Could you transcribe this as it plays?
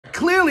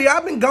Nelly,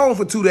 I've been gone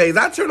for 2 days.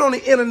 I turn on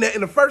the internet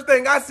and the first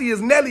thing I see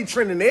is Nelly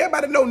trending.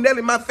 Everybody know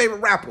Nelly, my favorite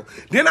rapper.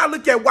 Then I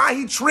look at why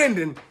he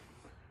trending,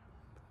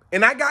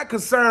 and I got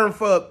concerned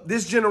for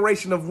this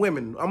generation of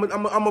women. I'm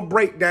gonna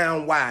break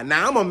down why.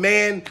 Now, I'm a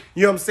man,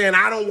 you know what I'm saying?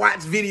 I don't watch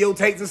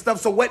videotapes and stuff,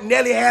 so what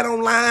Nelly had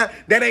online,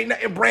 that ain't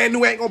nothing brand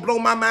new, ain't gonna blow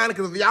my mind,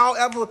 because if y'all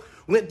ever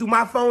went through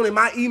my phone and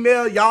my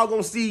email, y'all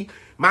gonna see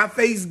my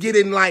face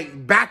getting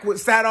like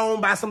backwards sat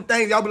on by some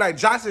things. Y'all be like,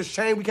 Josh has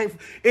changed. We can't.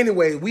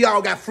 Anyway, we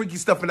all got freaky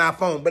stuff in our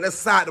phone, but that's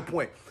aside the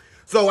point.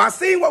 So I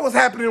seen what was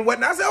happening and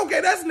whatnot. I said, okay,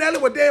 that's Nelly.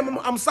 Well, damn,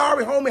 I'm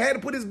sorry, homie. Had to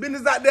put his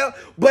business out there,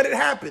 but it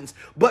happens.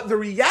 But the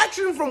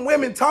reaction from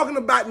women talking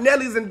about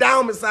Nelly's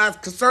endowment size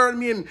concerned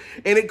me, and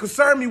it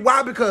concerned me.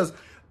 Why? Because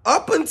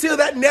up until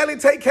that Nelly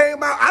tape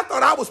came out, I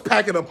thought I was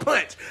packing a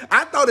punch.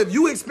 I thought if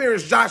you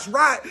experienced Josh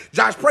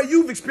Pray,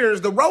 you've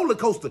experienced the roller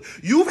coaster.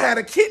 You've had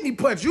a kidney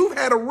punch. You've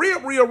had a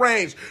rib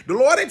rearranged. The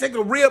Lord ain't take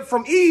a rib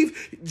from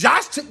Eve.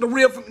 Josh took the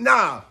rib from,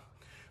 nah.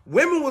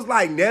 Women was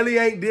like, Nelly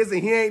ain't this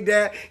and he ain't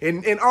that,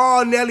 and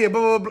all Nelly and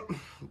blah, blah, blah.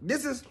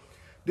 This is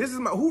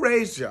my, who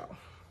raised y'all?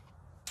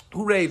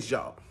 Who raised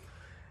y'all?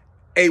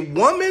 A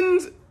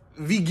woman's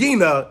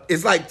vagina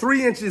is like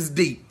 3 inches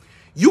deep.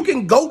 You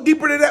can go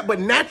deeper than that, but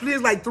naturally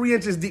it's like 3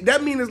 inches deep.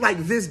 That means it's like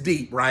this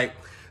deep, right?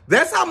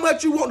 That's how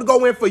much you want to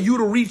go in for you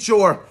to reach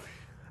your,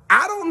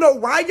 I don't know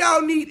why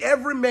y'all need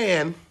every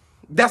man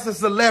that's a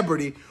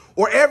celebrity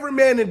or every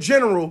man in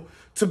general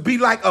to be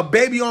like a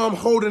baby arm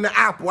holding an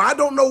apple. I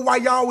don't know why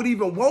y'all would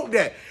even want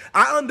that.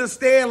 I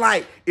understand,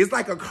 like, it's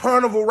like a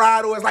carnival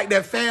ride or it's like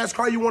that fast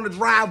car you want to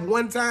drive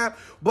one time.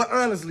 But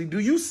honestly, do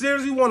you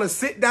seriously want to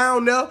sit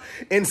down there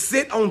and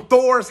sit on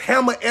Thor's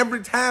hammer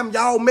every time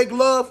y'all make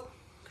love?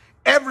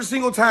 Every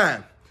single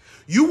time.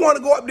 You want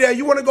to go up there,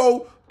 you want to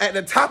go at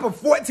the top of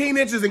 14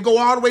 inches and go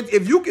all the way.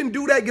 If you can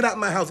do that, get out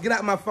my house, get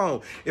out my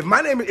phone. If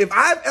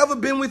I've ever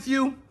been with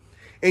you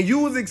and you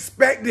was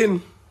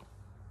expecting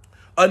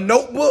a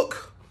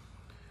notebook,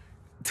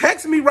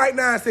 text me right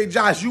now and say,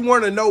 Josh, you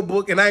want a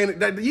notebook, and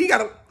you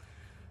gotta,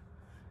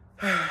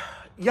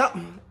 yup,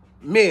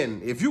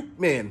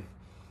 men,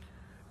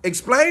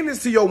 explain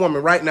this to your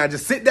woman right now.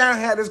 Just sit down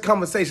and have this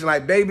conversation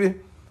like, baby,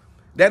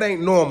 that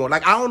ain't normal.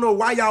 Like, I don't know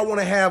why y'all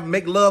want to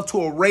make love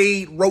to a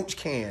Raid Roach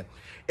can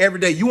every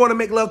day. You want to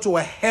make love to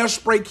a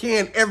hairspray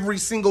can every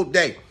single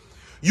day.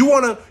 You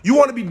want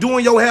to be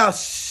doing your hair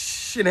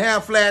and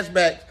have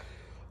flashbacks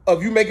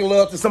of you making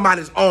love to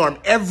somebody's arm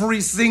every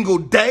single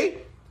day.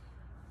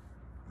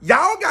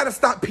 Y'all got to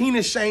stop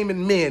penis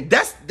shaming men.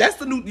 That's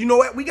the new, you know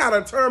what? We got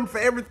a term for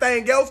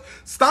everything else.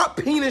 Stop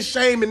penis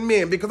shaming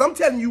men, because I'm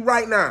telling you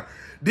right now,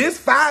 this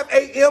 5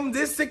 a.m.,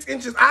 this 6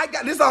 inches,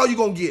 this is all you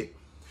going to get.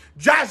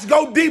 Josh,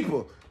 go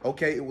deeper.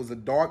 Okay, it was a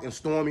dark and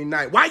stormy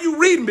night. Why you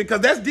reading?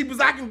 Because that's deep as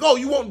I can go.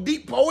 You want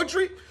deep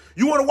poetry?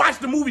 You want to watch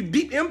the movie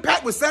Deep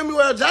Impact with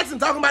Samuel L. Jackson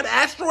talking about the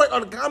asteroid or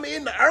the comet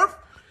in the earth?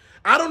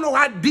 I don't know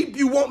how deep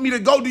you want me to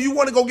go. Do you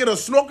want to go get a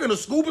snorkel and a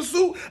scuba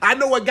suit? I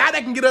know a guy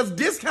that can get us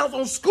discounts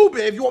on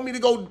scuba if you want me to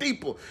go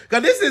deeper.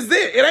 Because this is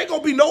it. It ain't going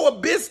to be no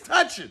abyss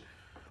touching.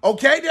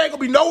 Okay? There ain't going to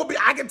be no abyss.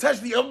 I can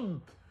touch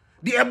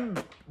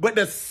but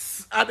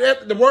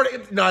the word,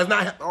 no, it's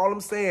not. All I'm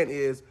saying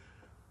is,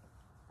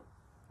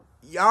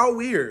 y'all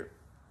weird.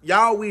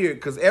 Y'all weird,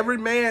 because every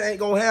man ain't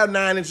going to have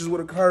 9 inches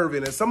with a curve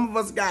in it. Some of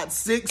us got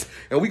 6,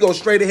 and we go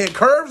straight ahead.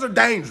 Curves are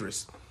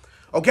dangerous.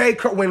 Okay?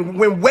 When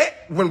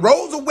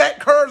roads are wet,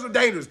 curves are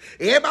dangerous.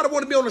 Everybody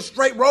want to be on a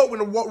straight road when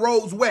the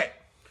road's wet.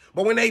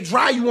 But when they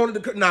dry, you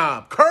wanted to,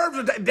 nah. Curves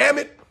are, damn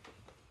it.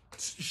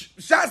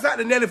 Shouts out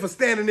to Nelly for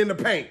standing in the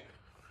paint.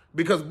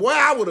 Because, boy,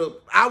 I would have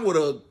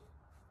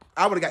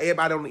got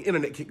everybody on the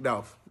internet kicked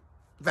off.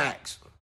 Facts.